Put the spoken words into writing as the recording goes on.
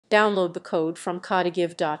Download the code from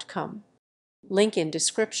codegive.com. Link in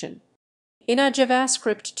description. In a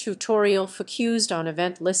JavaScript tutorial focused on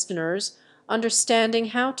event listeners, understanding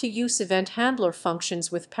how to use event handler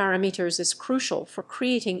functions with parameters is crucial for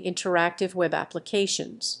creating interactive web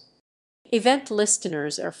applications. Event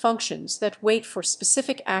listeners are functions that wait for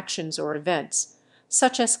specific actions or events,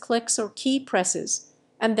 such as clicks or key presses,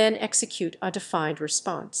 and then execute a defined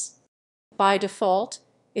response. By default,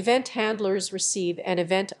 event handlers receive an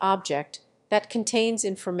event object that contains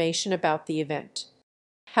information about the event.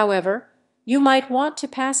 However, you might want to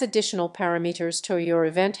pass additional parameters to your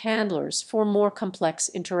event handlers for more complex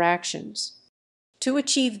interactions. To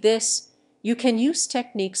achieve this, you can use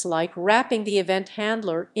techniques like wrapping the event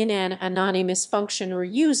handler in an anonymous function or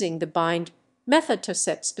using the bind method to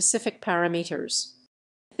set specific parameters.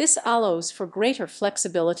 This allows for greater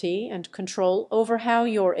flexibility and control over how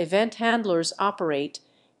your event handlers operate,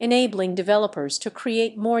 enabling developers to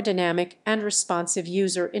create more dynamic and responsive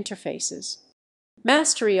user interfaces.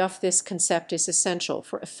 Mastery of this concept is essential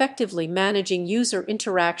for effectively managing user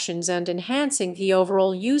interactions and enhancing the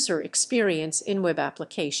overall user experience in web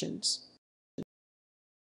applications.